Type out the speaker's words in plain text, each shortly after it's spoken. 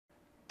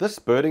This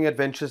Birding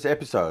Adventures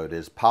episode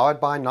is powered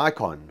by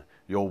Nikon,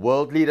 your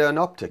world leader in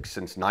optics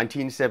since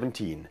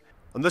 1917.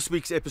 On this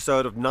week's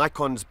episode of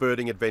Nikon's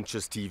Birding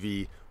Adventures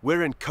TV,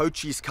 we're in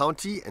Cochise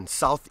County in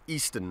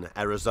southeastern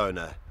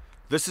Arizona.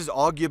 This is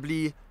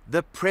arguably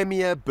the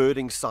premier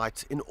birding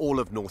site in all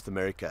of North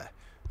America.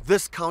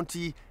 This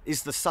county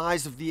is the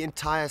size of the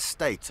entire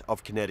state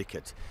of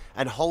Connecticut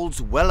and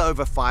holds well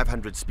over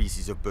 500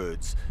 species of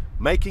birds,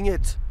 making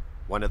it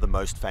one of the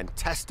most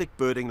fantastic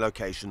birding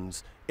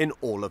locations in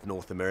all of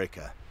North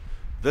America.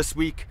 This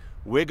week,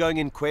 we're going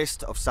in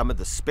quest of some of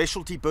the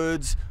specialty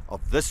birds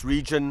of this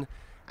region,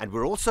 and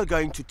we're also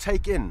going to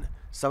take in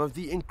some of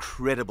the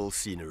incredible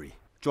scenery.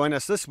 Join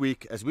us this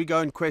week as we go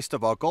in quest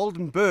of our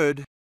golden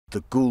bird,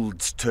 the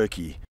Gould's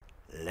turkey.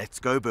 Let's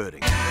go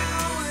birding.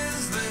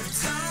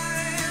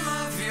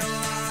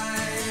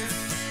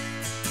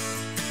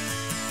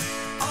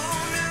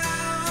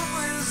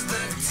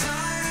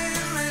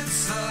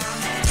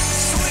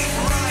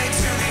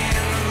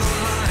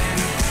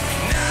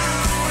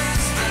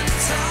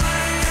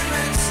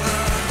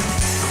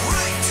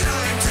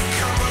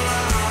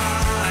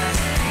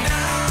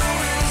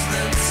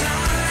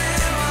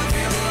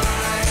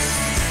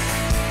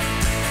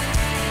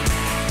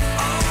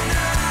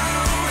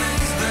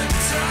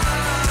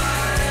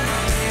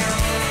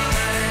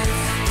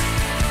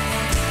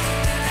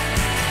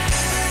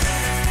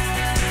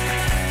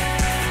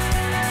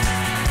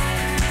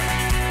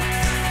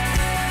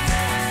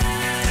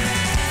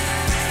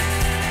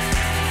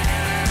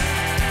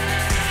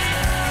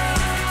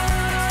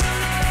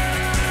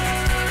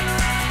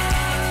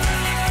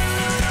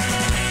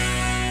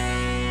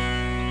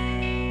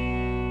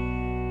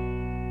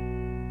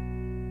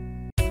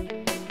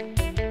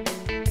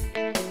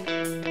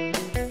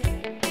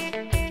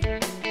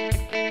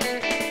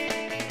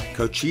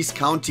 Cochise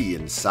County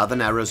in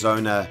southern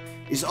Arizona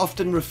is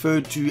often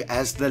referred to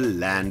as the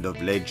land of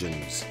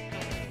legends.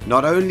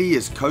 Not only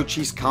is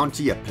Cochise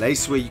County a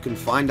place where you can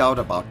find out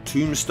about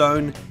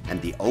Tombstone and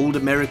the old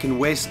American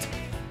West,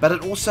 but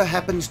it also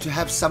happens to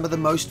have some of the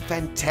most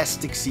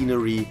fantastic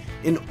scenery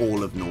in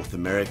all of North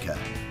America.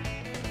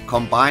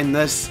 Combine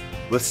this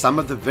with some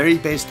of the very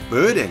best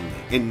birding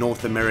in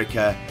North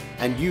America,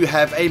 and you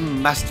have a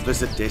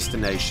must-visit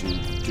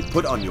destination to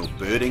put on your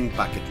birding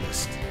bucket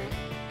list.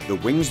 The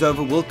Wings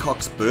Over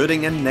Wilcox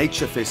Birding and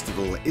Nature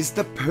Festival is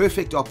the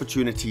perfect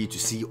opportunity to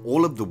see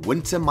all of the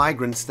winter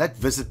migrants that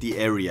visit the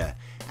area,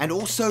 and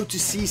also to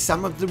see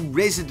some of the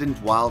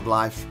resident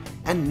wildlife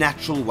and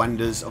natural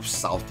wonders of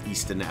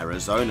southeastern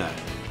Arizona.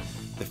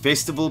 The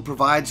festival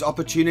provides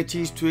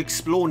opportunities to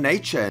explore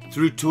nature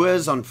through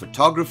tours on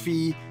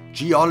photography,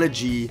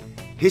 geology,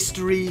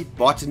 history,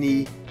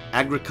 botany,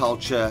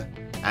 agriculture,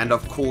 and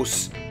of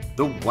course,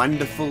 the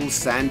wonderful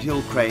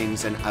sandhill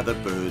cranes and other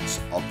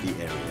birds of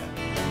the area.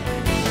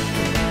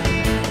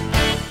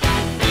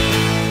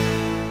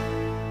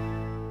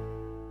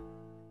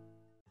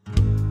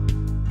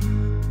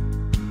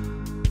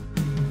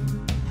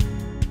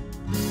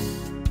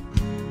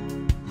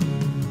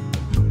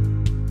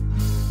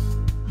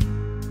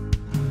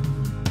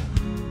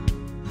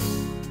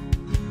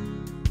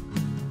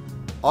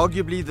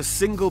 Arguably the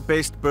single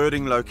best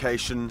birding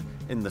location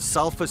in the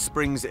Sulphur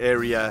Springs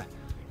area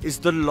is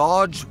the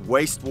large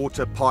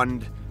wastewater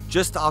pond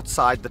just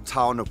outside the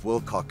town of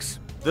Wilcox.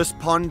 This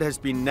pond has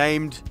been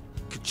named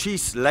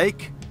Cochise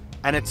Lake,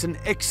 and it's an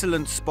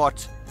excellent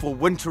spot for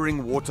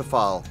wintering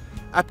waterfowl.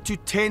 Up to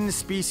 10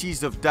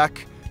 species of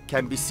duck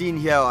can be seen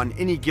here on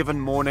any given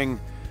morning.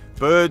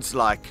 Birds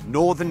like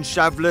northern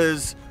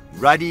shovelers,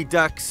 ruddy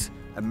ducks,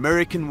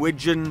 American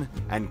widgeon,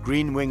 and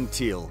green-winged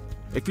teal.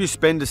 If you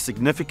spend a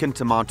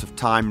significant amount of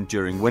time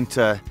during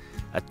winter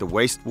at the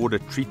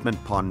wastewater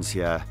treatment ponds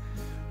here,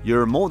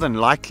 you're more than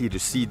likely to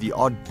see the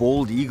odd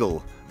bald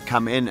eagle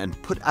come in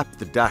and put up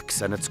the ducks,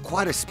 and it's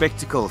quite a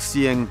spectacle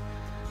seeing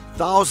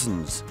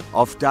thousands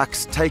of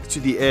ducks take to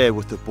the air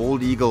with the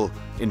bald eagle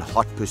in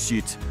hot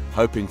pursuit,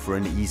 hoping for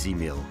an easy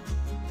meal.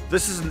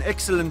 This is an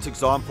excellent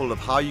example of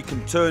how you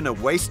can turn a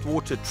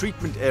wastewater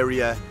treatment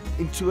area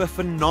into a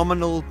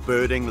phenomenal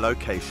birding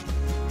location.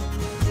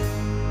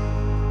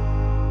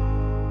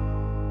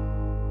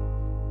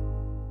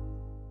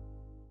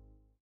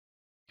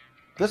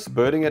 This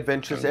Birding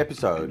Adventures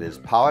episode is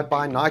powered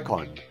by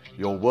Nikon,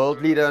 your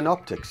world leader in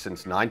optics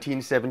since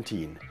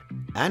 1917,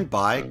 and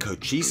by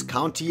Cochise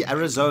County,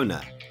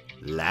 Arizona,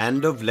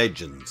 land of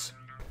legends.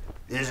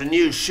 There's a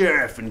new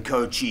sheriff in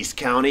Cochise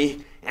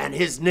County, and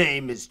his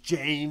name is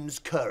James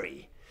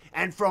Curry.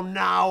 And from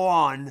now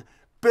on,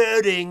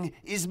 birding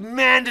is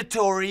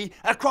mandatory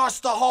across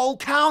the whole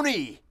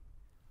county.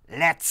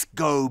 Let's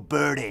go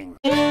birding.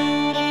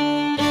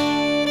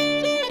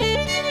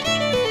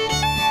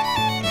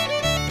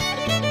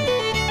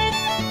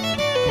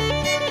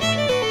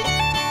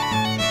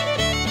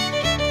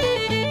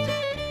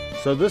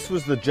 So this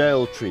was the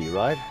jail tree,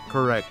 right?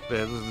 Correct.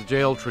 This is the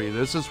jail tree.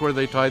 This is where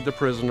they tied the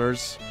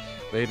prisoners.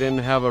 They didn't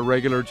have a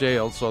regular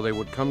jail, so they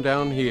would come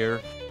down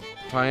here,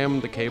 tie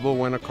them. The cable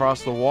went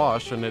across the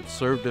wash, and it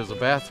served as a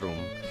bathroom.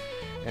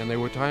 And they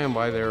would tie them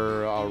by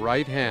their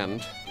right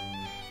hand,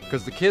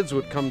 because the kids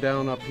would come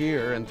down up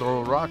here and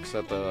throw rocks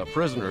at the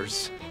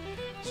prisoners.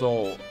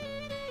 So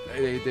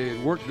they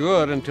worked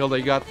good until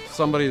they got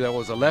somebody that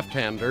was a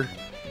left-hander,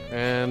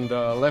 and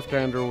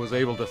left-hander was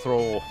able to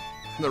throw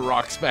the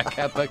rocks back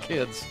at the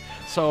kids.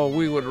 So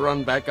we would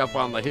run back up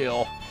on the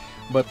hill.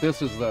 But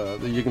this is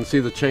you can see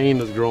the chain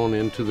has grown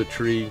into the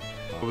tree.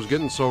 It was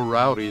getting so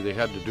rowdy they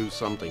had to do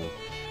something.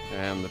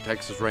 And the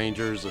Texas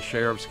Rangers, the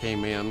sheriffs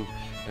came in,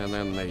 and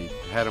then they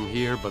had them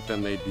here, but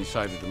then they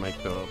decided to make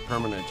the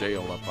permanent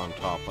jail up on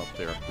top up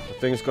there.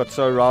 Things got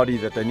so rowdy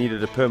that they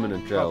needed a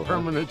permanent jail. A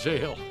permanent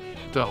jail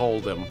to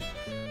hold them.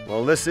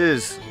 Well, this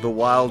is the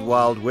Wild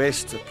Wild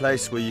West, a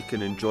place where you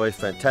can enjoy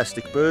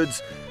fantastic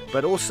birds,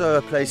 but also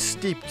a place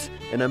steeped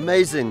in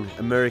amazing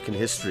American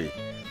history.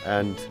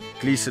 And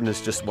Gleason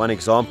is just one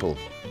example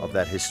of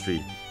that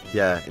history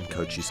here in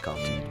Cochise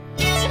County.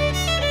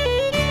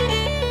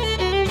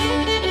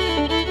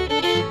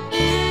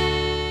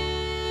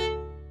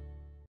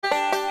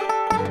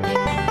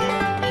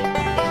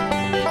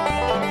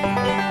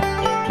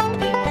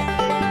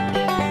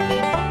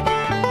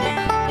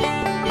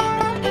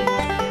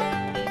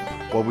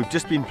 Well, we've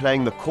just been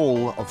playing the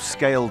call of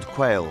scaled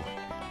quail,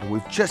 and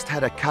we've just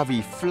had a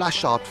covey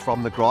flush out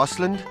from the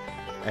grassland.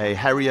 A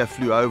harrier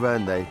flew over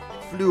and they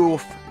flew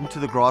off into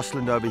the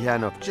grassland over here,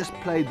 and I've just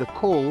played the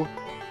call,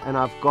 and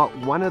I've got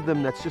one of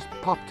them that's just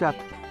popped up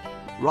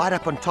right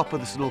up on top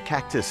of this little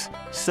cactus,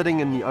 sitting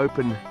in the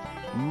open.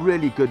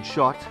 Really good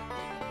shot.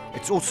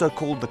 It's also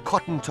called the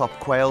cotton top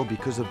quail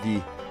because of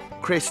the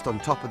crest on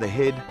top of the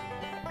head,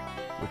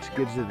 which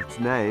gives it its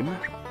name,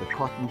 the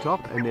cotton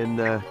top. And then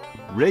the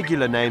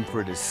regular name for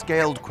it is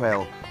scaled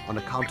quail on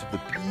account of the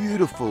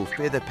beautiful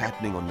feather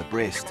patterning on the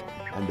breast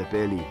and the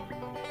belly.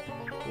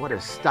 What a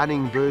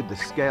stunning bird, the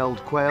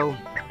scaled quail.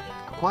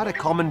 Quite a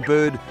common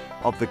bird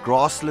of the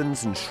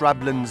grasslands and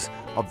shrublands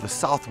of the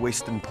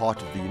southwestern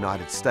part of the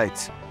United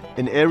States.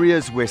 In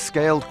areas where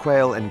scaled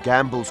quail and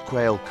Gambel's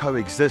quail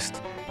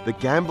coexist, the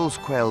Gambel's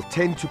quail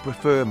tend to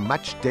prefer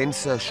much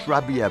denser,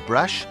 shrubbier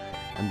brush,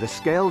 and the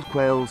scaled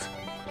quails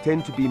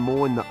tend to be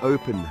more in the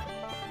open.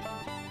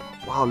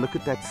 Wow, look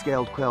at that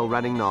scaled quail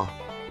running now.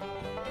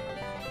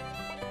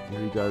 Here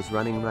he goes,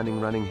 running, running,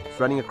 running. He's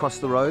running across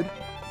the road.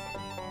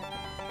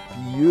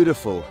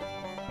 Beautiful.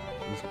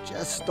 He's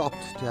just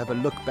stopped to have a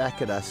look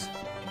back at us.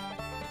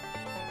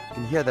 You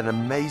can hear that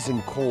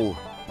amazing call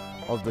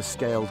of the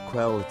scaled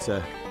quail. It's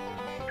a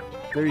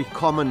very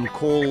common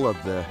call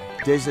of the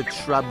desert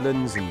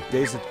shrublands and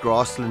desert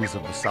grasslands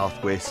of the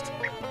southwest.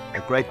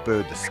 A great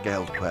bird, the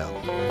scaled quail.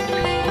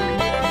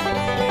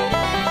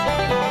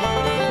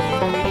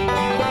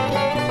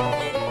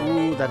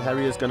 Ooh, that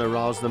harrier's going to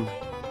rouse them.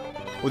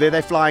 Oh, there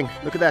they're flying.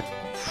 Look at that.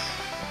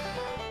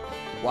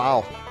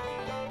 Wow.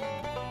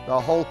 The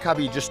whole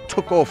covey just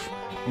took off.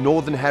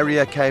 Northern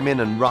harrier came in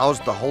and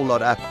roused the whole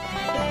lot up.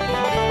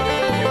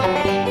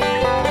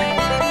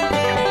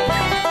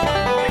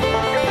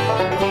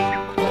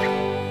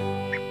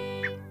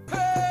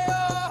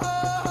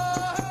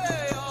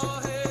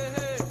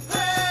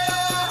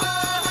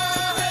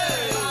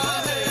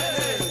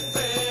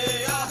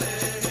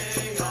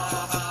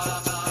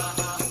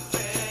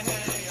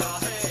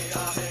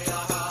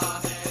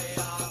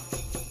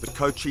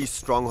 Cochise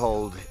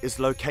stronghold is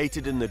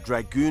located in the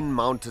Dragoon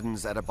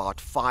Mountains at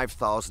about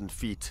 5,000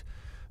 feet.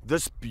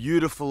 This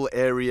beautiful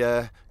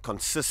area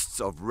consists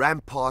of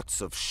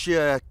ramparts of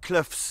sheer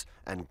cliffs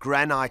and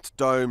granite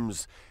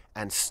domes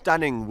and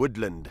stunning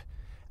woodland,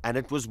 and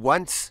it was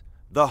once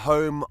the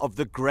home of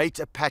the great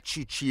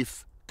Apache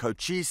chief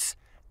Cochise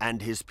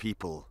and his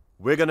people.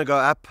 We're going to go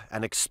up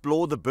and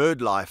explore the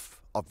bird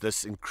life of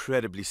this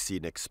incredibly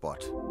scenic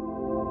spot.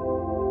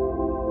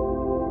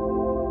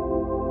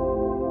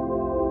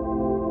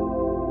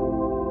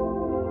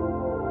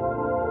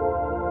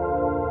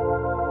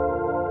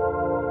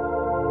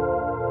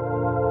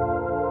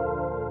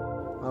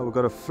 We've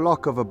got a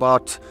flock of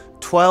about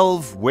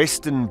 12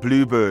 western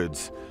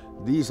bluebirds.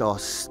 These are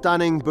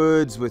stunning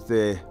birds with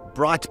their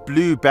bright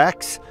blue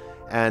backs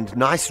and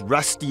nice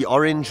rusty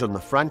orange on the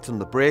front and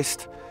the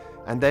breast.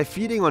 And they're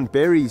feeding on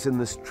berries in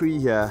this tree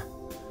here,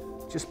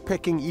 just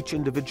pecking each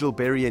individual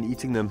berry and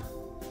eating them.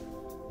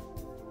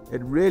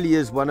 It really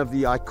is one of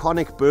the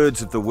iconic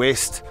birds of the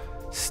West.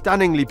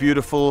 Stunningly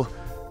beautiful,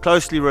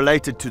 closely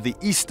related to the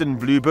eastern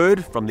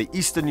bluebird from the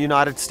eastern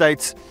United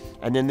States.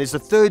 And then there's a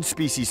third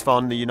species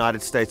found in the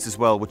United States as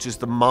well, which is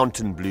the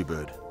mountain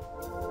bluebird.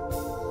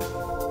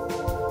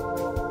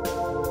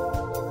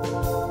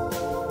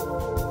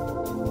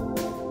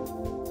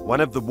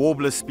 One of the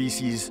warbler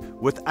species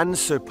with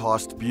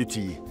unsurpassed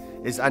beauty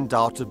is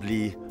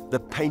undoubtedly the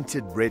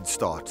painted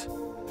redstart.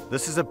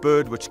 This is a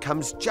bird which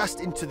comes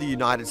just into the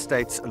United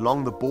States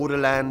along the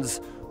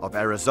borderlands of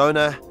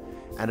Arizona,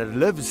 and it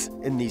lives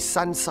in the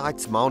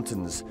Sunsites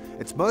Mountains.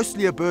 It's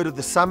mostly a bird of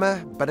the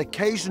summer, but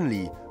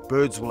occasionally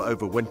birds will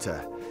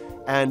overwinter.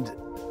 And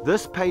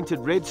this painted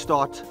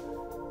redstart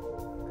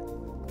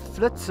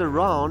flits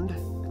around.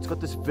 It's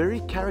got this very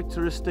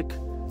characteristic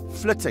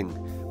flitting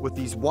with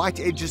these white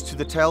edges to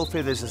the tail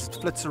feathers as it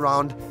flits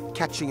around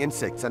catching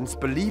insects. And it's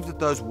believed that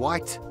those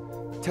white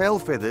tail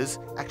feathers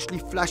actually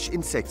flush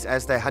insects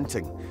as they're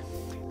hunting.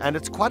 And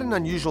it's quite an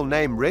unusual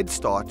name,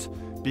 redstart,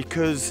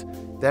 because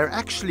they're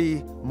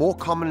actually more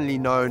commonly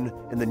known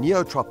in the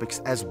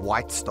neotropics as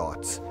white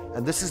starts.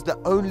 And this is the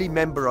only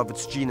member of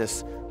its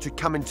genus to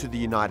come into the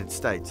United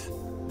States.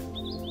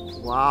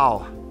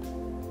 Wow.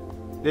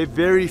 There are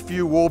very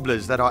few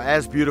warblers that are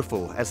as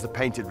beautiful as the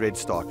painted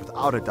redstart,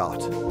 without a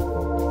doubt.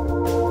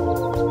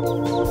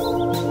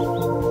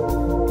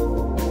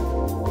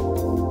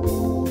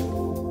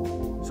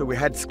 So we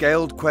had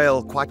scaled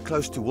quail quite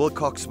close to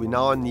Wilcox. We're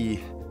now in the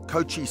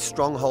Cochise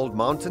Stronghold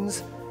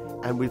Mountains,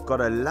 and we've got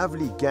a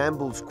lovely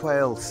Gamble's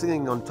quail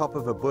singing on top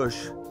of a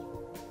bush.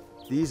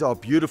 These are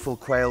beautiful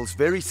quails,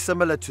 very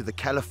similar to the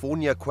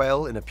California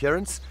quail in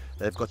appearance.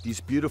 They've got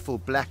these beautiful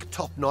black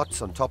top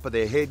knots on top of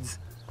their heads,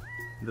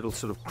 little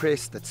sort of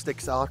crest that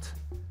sticks out.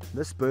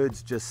 This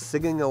bird's just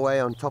singing away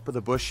on top of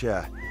the bush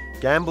here.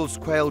 Gamble's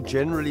quail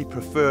generally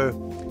prefer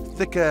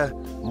thicker,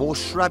 more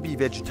shrubby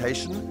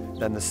vegetation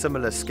than the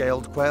similar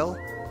scaled quail.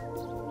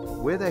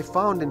 Where they're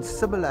found in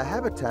similar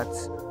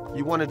habitats,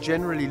 you want to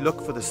generally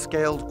look for the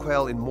scaled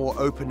quail in more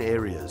open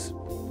areas.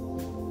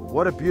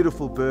 What a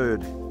beautiful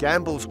bird,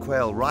 Gamble's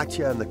quail, right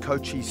here in the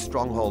Cochise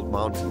Stronghold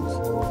Mountains.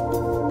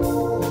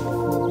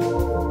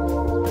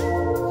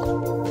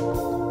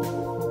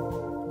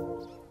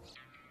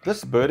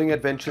 This Birding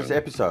Adventures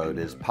episode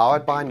is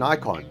powered by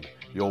Nikon,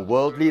 your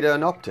world leader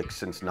in optics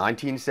since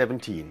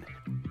 1917,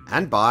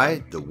 and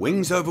by the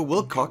Wings Over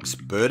Wilcox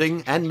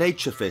Birding and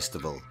Nature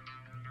Festival,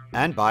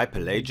 and by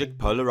Pelagic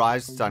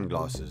Polarized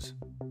Sunglasses.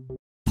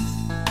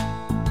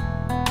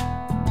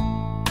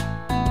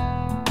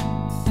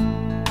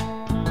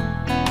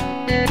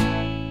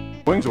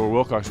 Wings Over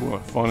Wilcox is one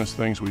of the funnest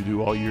things we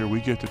do all year. We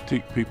get to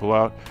take people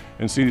out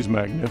and see these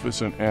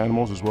magnificent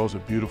animals as well as the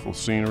beautiful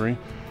scenery.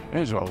 And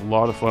it's a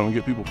lot of fun. We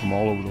get people from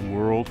all over the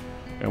world.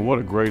 And what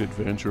a great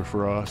adventure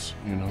for us,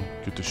 you know,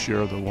 get to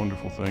share the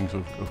wonderful things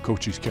of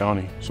Cochise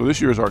County. So this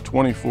year is our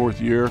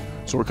 24th year,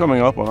 so we're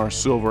coming up on our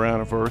silver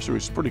anniversary.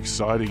 It's pretty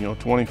exciting, you know,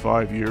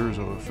 25 years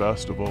of a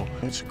festival.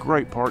 It's a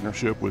great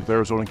partnership with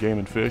Arizona Game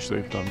and Fish.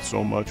 They've done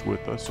so much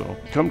with us. So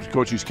come to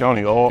Cochise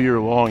County all year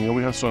long. You know,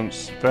 we have some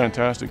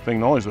fantastic thing.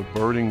 Not only is the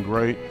birding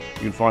great,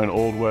 you can find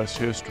Old West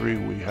history.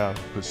 We have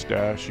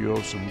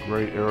pistachios, some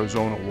great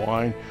Arizona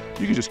wine.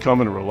 You can just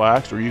come and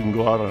relax, or you can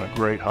go out on a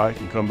great hike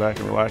and come back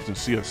and relax and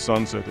see a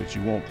sunset that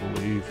you won't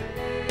believe.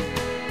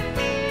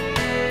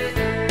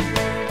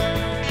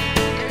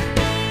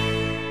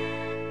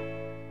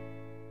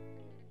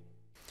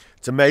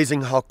 It's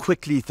amazing how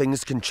quickly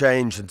things can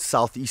change in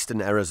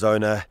southeastern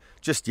Arizona.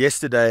 Just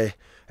yesterday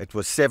it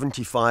was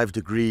 75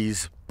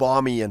 degrees,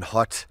 balmy and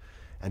hot,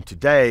 and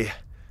today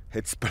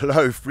it's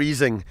below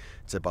freezing.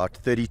 It's about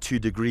 32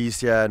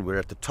 degrees here, and we're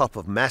at the top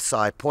of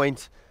Masai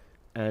Point,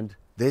 and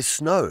there's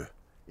snow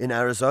in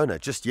Arizona.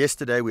 Just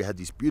yesterday we had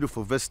these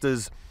beautiful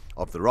vistas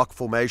of the rock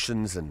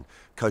formations and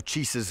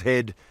Cochise's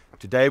Head.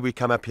 Today we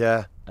come up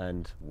here,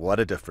 and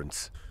what a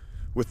difference.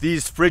 With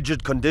these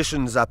frigid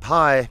conditions up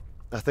high,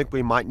 I think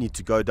we might need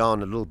to go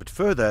down a little bit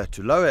further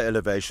to lower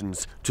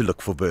elevations to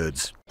look for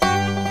birds.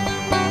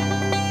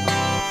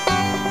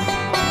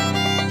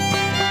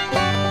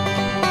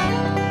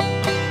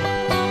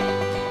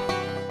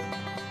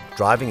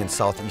 Driving in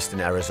southeastern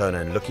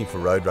Arizona and looking for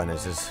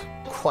roadrunners is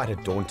quite a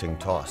daunting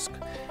task.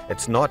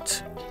 It's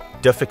not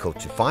difficult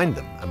to find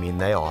them. I mean,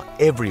 they are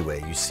everywhere.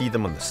 You see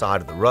them on the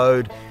side of the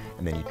road,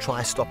 and then you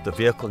try stop the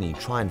vehicle and you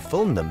try and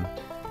film them,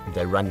 and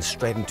they run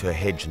straight into a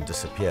hedge and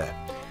disappear.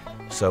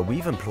 So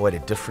we've employed a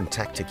different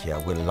tactic here.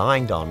 We're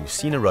lying down. We've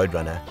seen a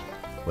roadrunner.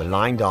 We're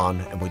lying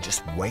down and we're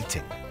just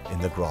waiting in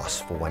the grass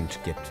for one to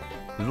get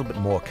a little bit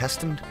more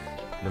accustomed,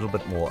 a little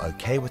bit more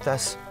okay with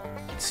us,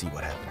 and see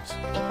what happens.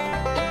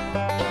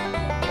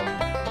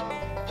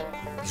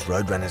 These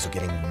roadrunners are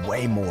getting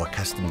way more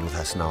accustomed with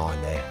us now,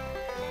 and they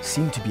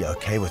seem to be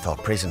okay with our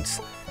presence.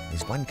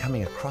 There's one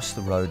coming across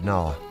the road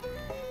now,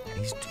 and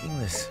he's doing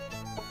this.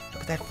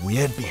 Look at that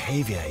weird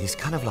behavior. He's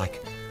kind of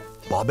like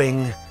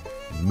bobbing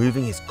and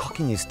moving, he's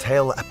cocking his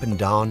tail up and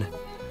down.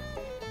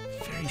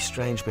 Very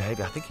strange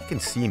behavior. I think he can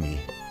see me.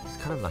 He's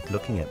kind of like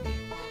looking at me.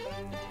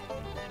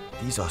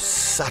 These are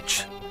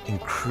such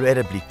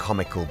incredibly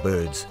comical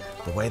birds.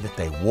 The way that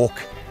they walk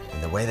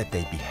and the way that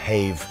they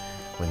behave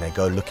when they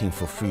go looking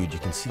for food. You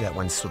can see that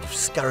one sort of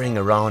scurrying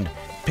around,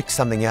 pick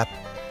something up.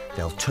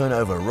 They'll turn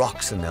over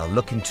rocks and they'll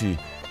look into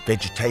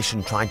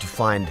vegetation trying to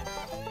find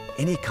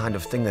any kind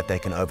of thing that they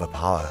can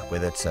overpower,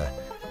 whether it's a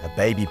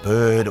baby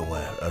bird or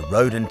a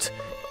rodent.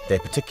 They're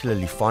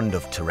particularly fond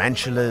of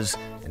tarantulas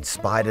and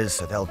spiders,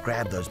 so they'll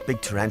grab those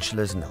big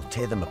tarantulas and they'll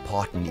tear them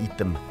apart and eat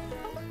them.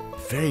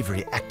 Very,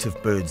 very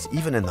active birds.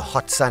 Even in the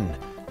hot sun,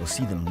 you'll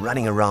see them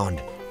running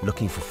around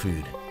looking for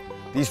food.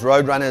 These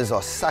roadrunners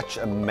are such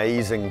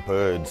amazing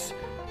birds,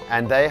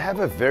 and they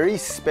have a very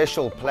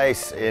special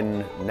place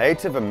in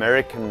Native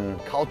American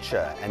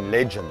culture and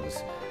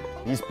legends.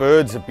 These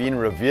birds have been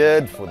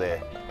revered for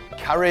their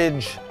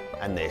courage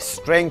and their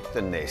strength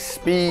and their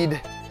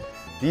speed.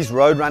 These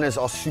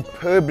roadrunners are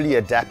superbly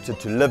adapted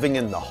to living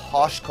in the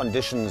harsh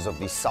conditions of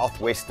these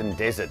southwestern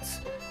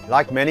deserts.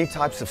 Like many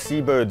types of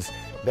seabirds,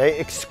 they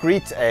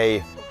excrete a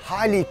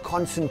highly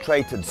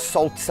concentrated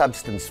salt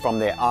substance from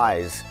their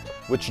eyes,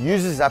 which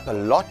uses up a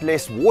lot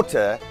less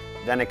water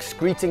than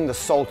excreting the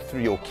salt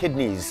through your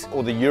kidneys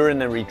or the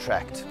urinary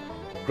tract.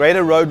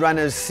 Greater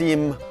roadrunners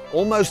seem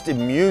almost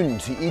immune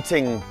to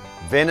eating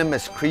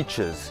venomous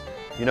creatures.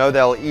 You know,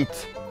 they'll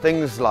eat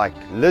things like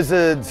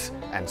lizards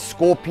and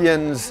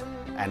scorpions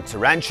and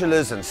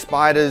tarantulas and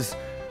spiders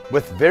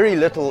with very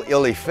little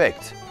ill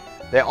effect.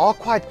 They are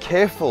quite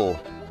careful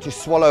to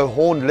swallow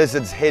horned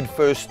lizards head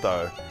first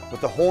though,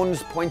 with the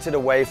horns pointed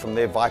away from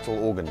their vital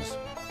organs.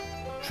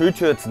 True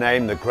to its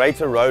name, the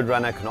greater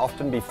roadrunner can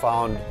often be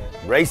found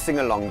racing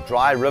along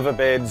dry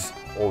riverbeds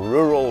or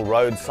rural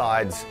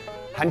roadsides,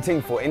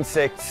 hunting for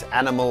insects,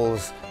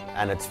 animals,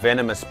 and its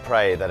venomous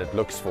prey that it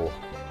looks for.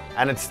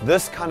 And it's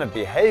this kind of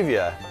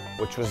behavior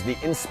which was the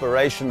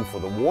inspiration for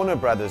the Warner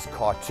Brothers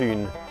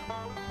cartoon,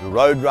 The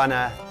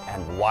Roadrunner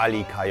and Wile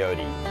E.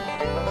 Coyote.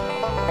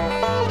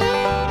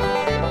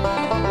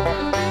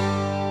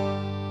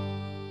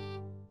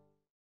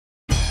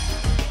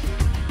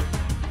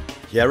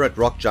 Here at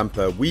Rock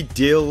Jumper, we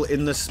deal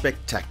in the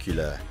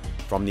spectacular,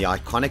 from the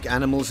iconic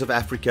animals of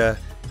Africa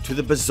to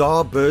the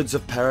bizarre birds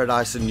of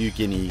paradise in New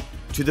Guinea,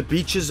 to the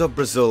beaches of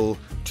Brazil,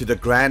 to the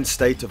grand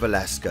state of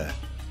Alaska.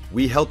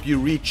 We help you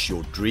reach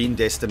your dream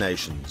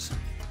destinations.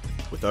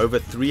 With over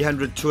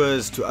 300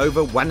 tours to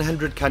over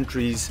 100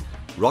 countries,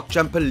 Rock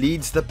Jumper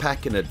leads the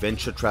pack in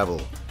adventure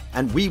travel,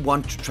 and we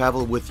want to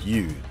travel with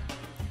you.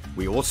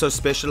 We also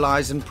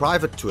specialize in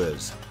private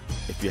tours.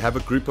 If you have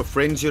a group of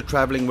friends you're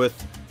traveling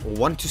with, or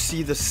want to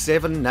see the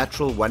 7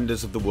 natural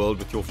wonders of the world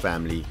with your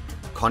family,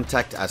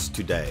 contact us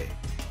today.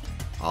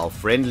 Our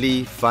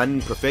friendly,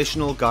 fun,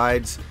 professional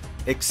guides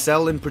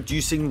excel in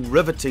producing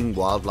riveting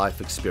wildlife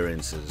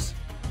experiences.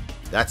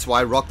 That's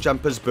why Rock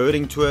Jumper's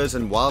birding tours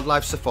and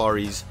wildlife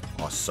safaris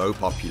are so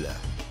popular.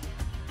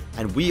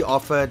 And we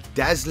offer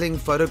dazzling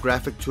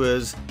photographic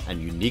tours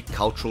and unique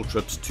cultural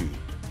trips too.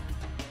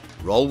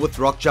 Roll with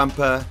Rock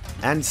Jumper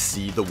and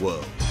see the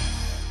world.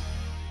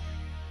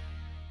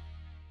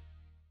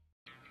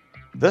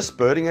 This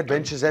Birding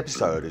Adventures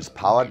episode is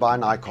powered by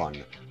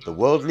Nikon, the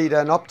world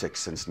leader in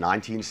optics since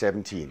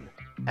 1917.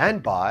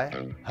 And by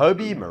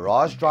Hobie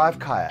Mirage Drive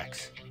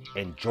Kayaks.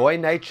 Enjoy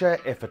nature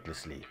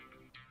effortlessly.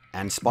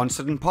 And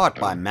sponsored in part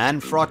by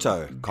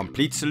Manfrotto,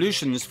 complete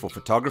solutions for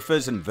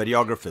photographers and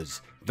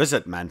videographers.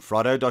 Visit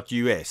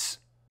manfrotto.us.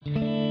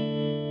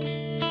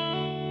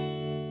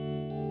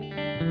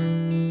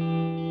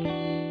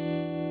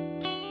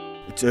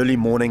 It's early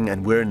morning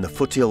and we're in the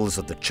foothills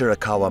of the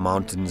Chiricahua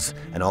Mountains,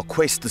 and our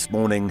quest this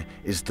morning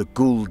is the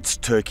Gould's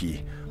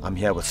turkey. I'm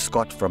here with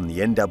Scott from the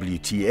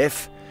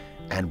NWTF,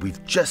 and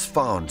we've just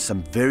found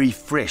some very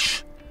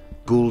fresh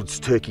Gould's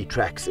turkey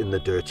tracks in the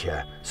dirt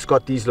here.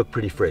 Scott, these look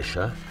pretty fresh,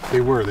 huh?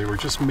 They were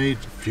just made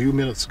a few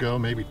minutes ago,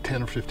 maybe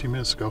 10 or 15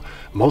 minutes ago.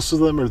 Most of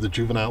them are the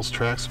juveniles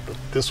tracks, but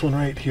this one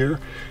right here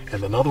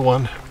and another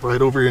one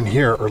right over in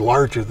here are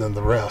larger than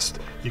the rest.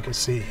 You can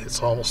see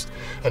it's almost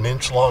an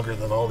inch longer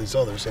than all these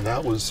others, and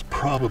that was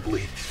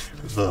probably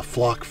the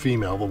flock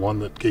female, the one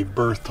that gave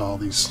birth to all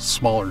these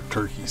smaller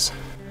turkeys.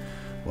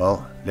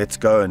 Well, let's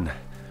go and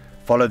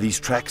follow these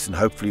tracks and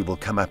hopefully we'll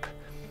come up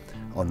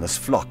on this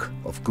flock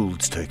of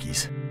Gould's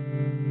turkeys.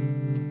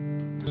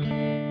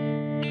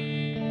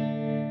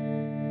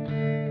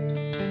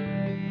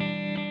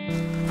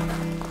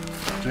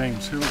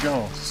 James, here we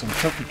go. Some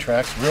turkey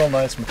tracks, real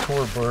nice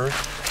mature bird.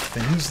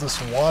 They use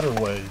this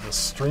waterway, this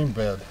stream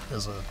bed,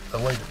 as a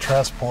way to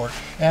transport,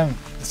 and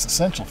it's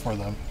essential for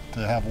them to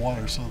have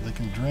water so that they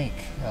can drink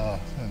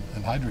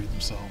and hydrate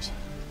themselves.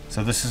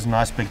 So this is a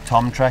nice big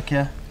tom track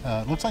here?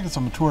 It looks like it's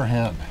a mature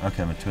hen.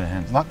 Okay, mature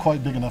hen. It's not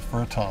quite big enough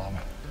for a tom.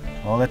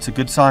 Well, that's a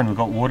good sign. We've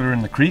got water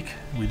in the creek.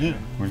 We do.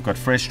 We've got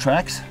fresh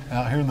tracks.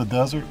 Out here in the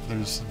desert,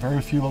 there's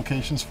very few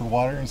locations for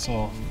water, and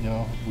so, you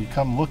know, we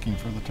come looking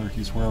for the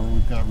turkeys wherever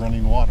we've got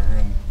running water,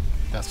 and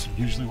that's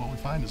usually what we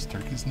find is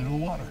turkeys near the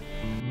water.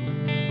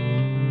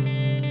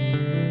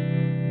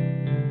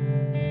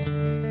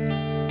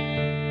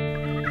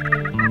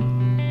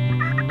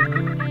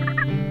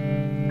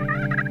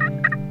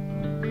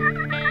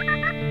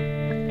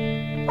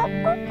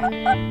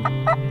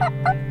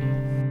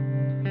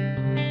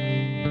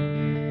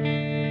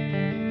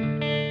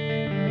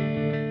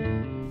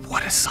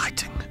 What a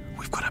sighting.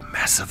 We've got a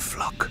massive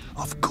flock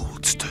of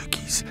Gould's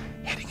turkeys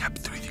heading up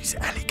through these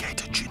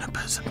alligator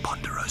junipers and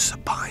ponderosa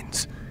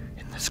pines.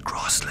 In this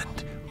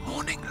grassland,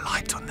 morning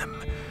light on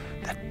them,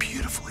 that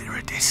beautiful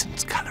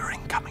iridescent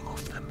coloring coming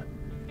off them.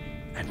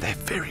 And they're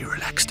very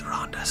relaxed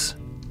around us.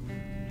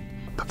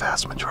 The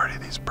vast majority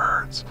of these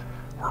birds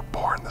were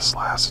born this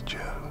last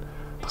June.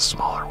 The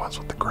smaller ones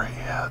with the gray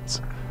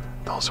heads,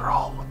 those are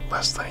all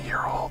less than a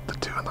year old. The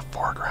two in the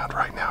foreground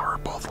right now are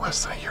both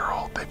less than a year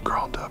old. They've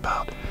grown to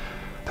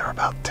they're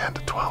about 10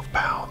 to 12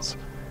 pounds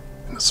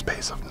in the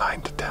space of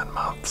 9 to 10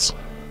 months.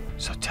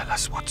 So tell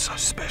us what's so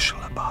special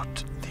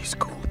about these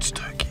Gould's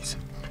turkeys.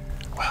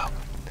 Well,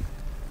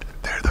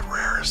 they're the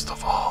rarest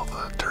of all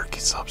the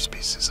turkey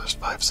subspecies. There's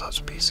 5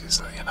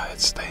 subspecies in the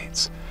United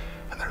States,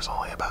 and there's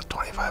only about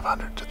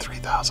 2,500 to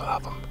 3,000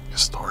 of them.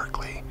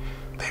 Historically,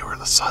 they were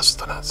the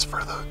sustenance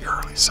for the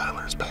early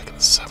settlers back in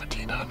the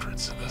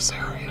 1700s in this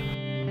area.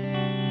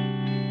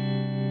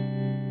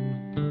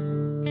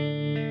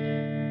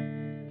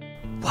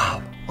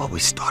 Wow, well, we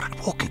started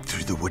walking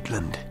through the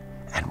woodland,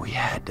 and we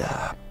had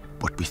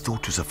what we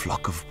thought was a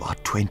flock of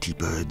about 20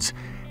 birds,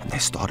 and they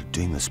started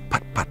doing this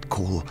putt-putt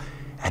call,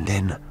 and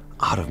then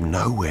out of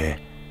nowhere,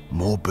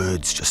 more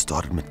birds just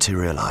started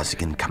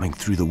materializing and coming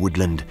through the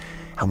woodland,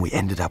 and we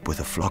ended up with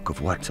a flock of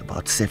what,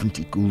 about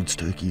 70 Gould's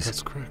turkeys?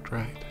 That's correct,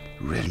 right.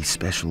 Really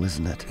special,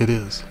 isn't it? It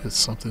is. It's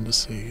something to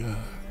see.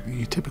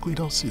 You typically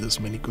don't see this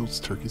many Gould's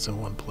turkeys in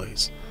one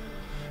place.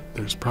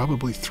 There's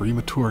probably 3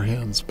 mature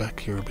hens back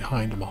here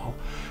behind them all,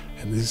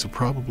 and these are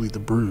probably the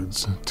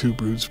broods, 2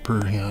 broods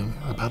per hen,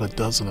 about a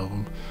dozen of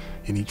them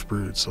in each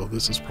brood. So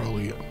this is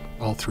probably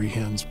all 3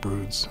 hens'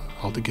 broods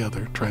all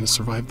together trying to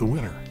survive the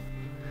winter.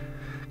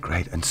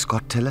 Great. And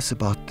Scott, tell us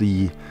about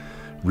the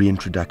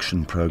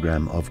reintroduction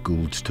program of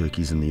Gould's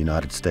turkeys in the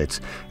United States,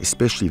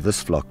 especially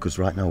this flock, because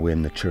right now we're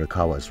in the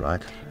Chiricahuas,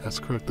 right? That's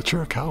correct. The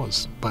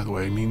Chiricahuas, by the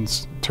way,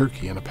 means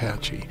turkey in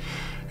Apache.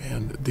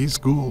 And these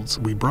Goulds,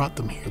 we brought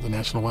them here, the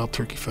National Wild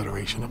Turkey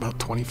Federation, about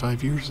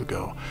 25 years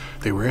ago.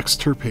 They were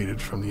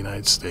extirpated from the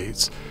United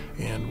States,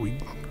 and we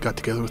got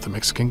together with the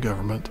Mexican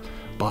government,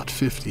 bought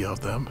 50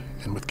 of them,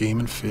 and with Game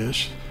and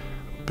Fish,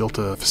 built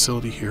a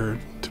facility here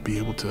to be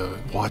able to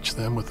watch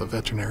them with a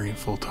veterinarian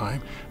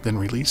full-time, then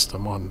released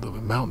them on the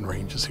mountain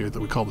ranges here that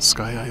we call the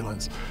Sky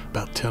Islands.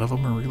 About 10 of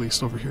them are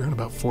released over here, and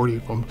about 40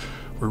 of them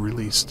were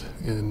released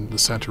in the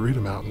Santa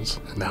Rita Mountains,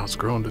 and now it's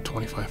grown to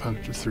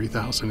 2,500 to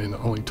 3,000 in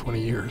only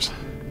 20 years.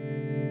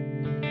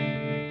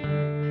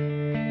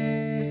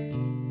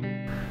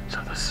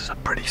 So this is a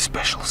pretty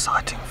special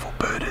sighting for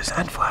birders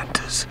and for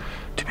hunters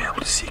to be able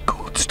to see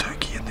Gould's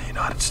turkey in the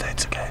United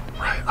States again.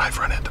 Right, I've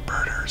run into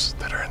birders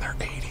that are in their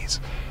 80s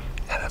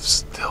and have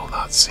still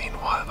not seen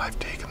one, and I've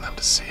taken them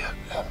to see it,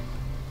 and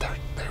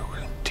they were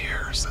in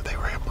tears that they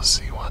were able to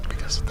see one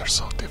because they're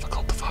so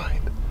difficult to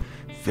find.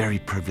 Very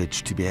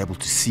privileged to be able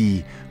to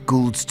see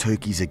Gould's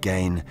turkeys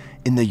again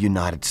in the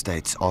United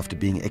States after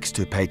being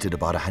extirpated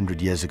about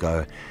 100 years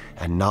ago.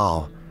 And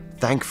now,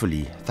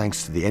 thankfully,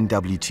 thanks to the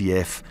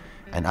NWTF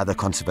and other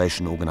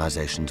conservation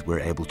organizations, we're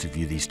able to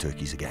view these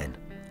turkeys again.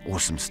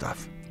 Awesome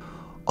stuff.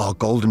 Our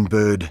golden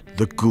bird,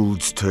 the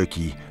Gould's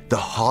turkey, the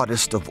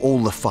hardest of all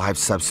the 5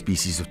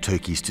 subspecies of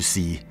turkeys to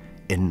see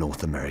in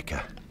North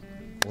America.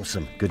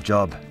 Awesome. Good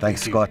job.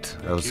 Thanks, Scott.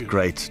 That was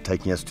great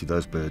taking us to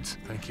those birds.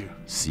 Thank you.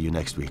 See you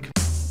next week.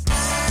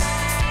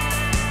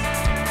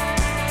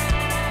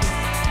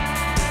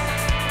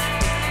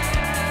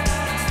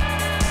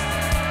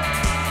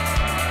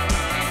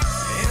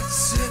 It's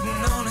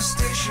sitting on a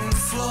station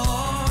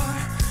floor,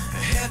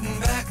 heading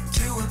back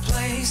to a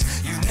place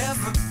you've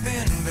never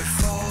been before.